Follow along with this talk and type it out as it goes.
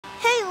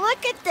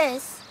look at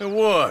this. And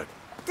what?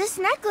 This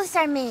necklace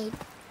I made.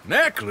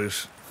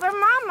 Necklace? For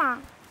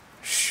Mama.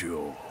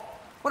 Sure.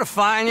 What a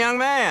fine young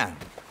man.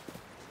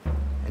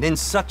 And in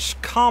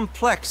such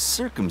complex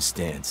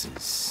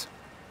circumstances.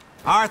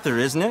 Arthur,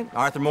 isn't it?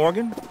 Arthur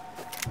Morgan?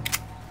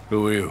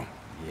 Who are you?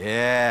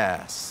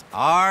 Yes,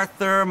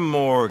 Arthur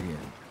Morgan.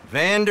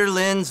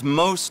 Vanderlyn's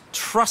most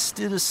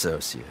trusted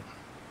associate.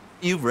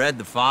 You've read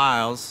the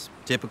files.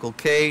 Typical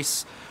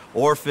case.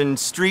 Orphaned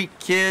street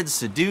kid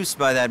seduced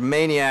by that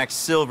maniac's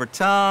silver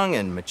tongue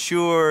and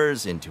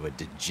matures into a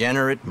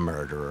degenerate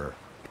murderer.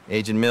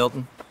 Agent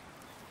Milton?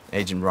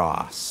 Agent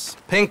Ross.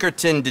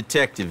 Pinkerton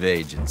Detective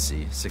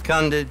Agency,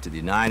 seconded to the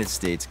United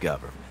States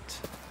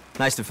government.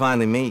 Nice to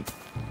finally meet.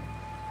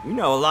 We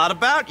know a lot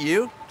about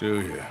you.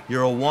 Do you?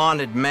 You're a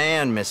wanted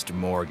man, Mr.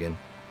 Morgan.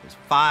 There's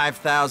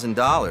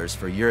 $5,000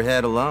 for your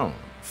head alone.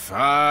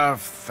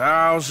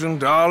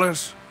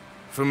 $5,000?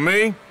 For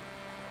me?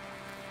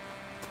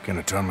 Can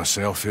I turn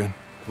myself in?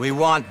 We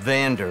want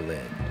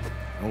Vanderlyn.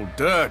 Old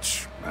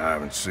Dutch. I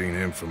haven't seen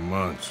him for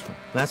months.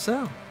 That's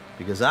so.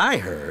 Because I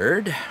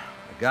heard a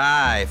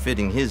guy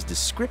fitting his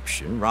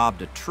description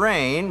robbed a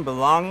train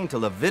belonging to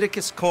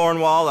Leviticus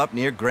Cornwall up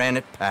near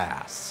Granite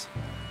Pass.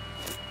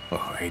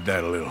 Oh, ain't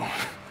that a little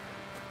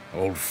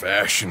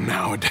old-fashioned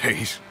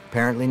nowadays?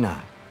 Apparently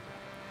not.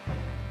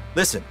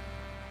 Listen.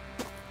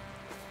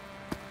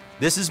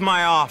 This is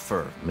my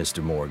offer,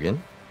 Mr.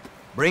 Morgan.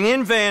 Bring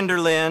in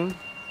Vanderlyn,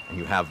 and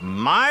you have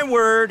my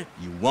word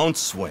you won't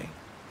swing.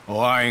 Oh,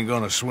 I ain't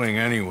gonna swing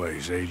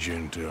anyways,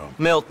 Agent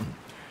Milton.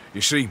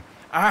 You see,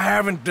 I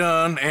haven't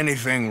done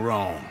anything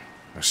wrong,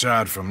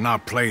 aside from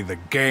not playing the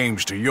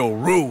games to your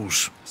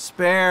rules.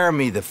 Spare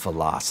me the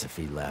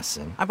philosophy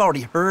lesson. I've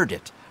already heard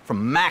it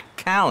from Mac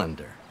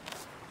Callender.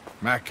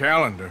 Mac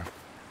Callender?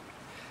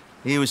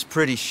 He was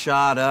pretty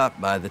shot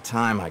up by the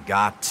time I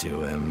got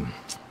to him.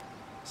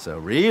 So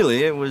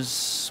really, it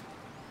was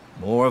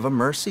more of a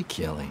mercy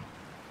killing.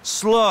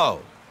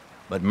 Slow,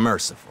 but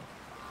merciful.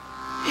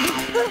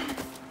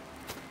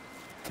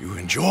 You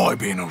enjoy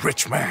being a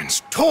rich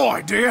man's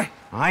toy, dear.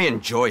 I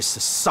enjoy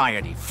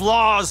society,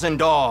 flaws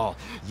and all.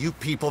 You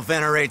people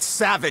venerate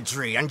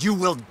savagery, and you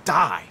will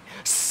die.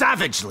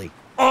 Savagely,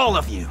 all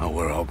of you. Oh,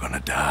 we're all gonna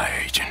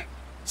die, Agent.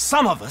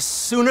 Some of us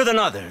sooner than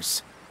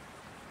others.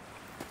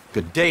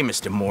 Good day,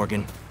 Mr.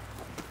 Morgan.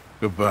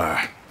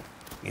 Goodbye.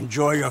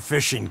 Enjoy your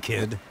fishing,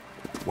 kid,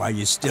 while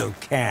you still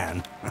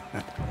can.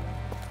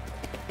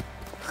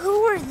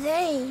 Who are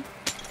they?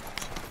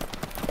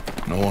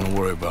 No one to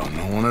worry about,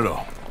 no one at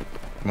all.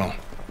 Come on,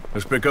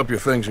 let's pick up your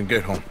things and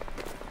get home.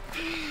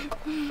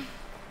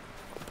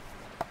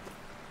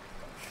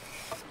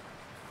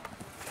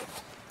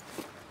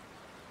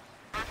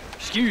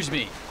 Excuse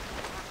me,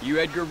 you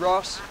Edgar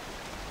Ross?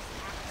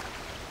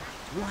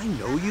 Do I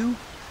know you?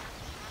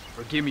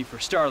 Forgive me for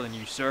startling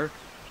you, sir.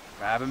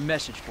 I have a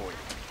message for you.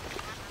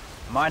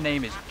 My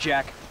name is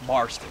Jack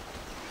Marston.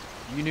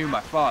 You knew my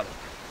father.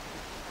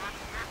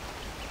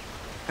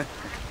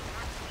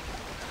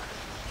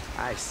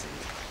 I see.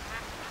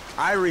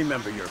 I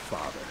remember your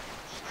father.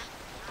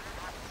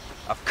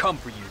 I've come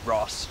for you,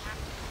 Ross.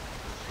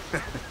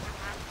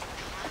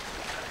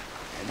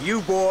 And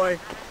you, boy,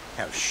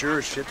 have sure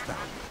as shit found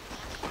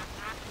me.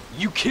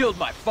 You killed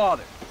my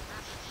father.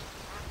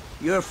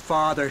 Your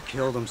father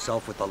killed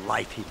himself with the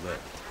life he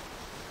lived.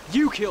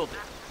 You killed him.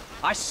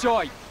 I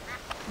saw you.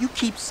 You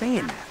keep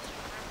saying that.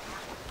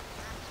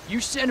 You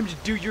sent him to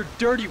do your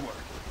dirty work.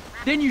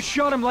 Then you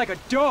shot him like a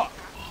dog.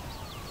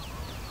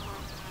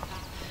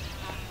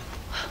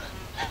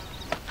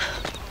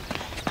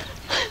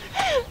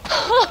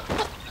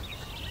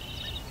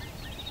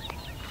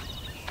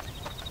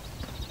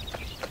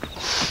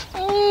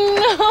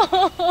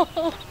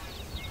 No!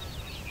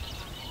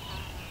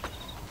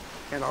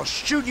 And I'll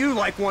shoot you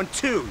like one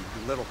too,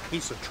 you little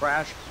piece of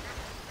trash.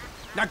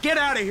 Now get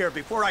out of here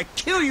before I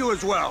kill you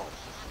as well!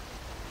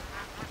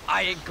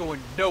 I ain't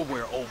going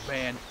nowhere, old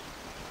man.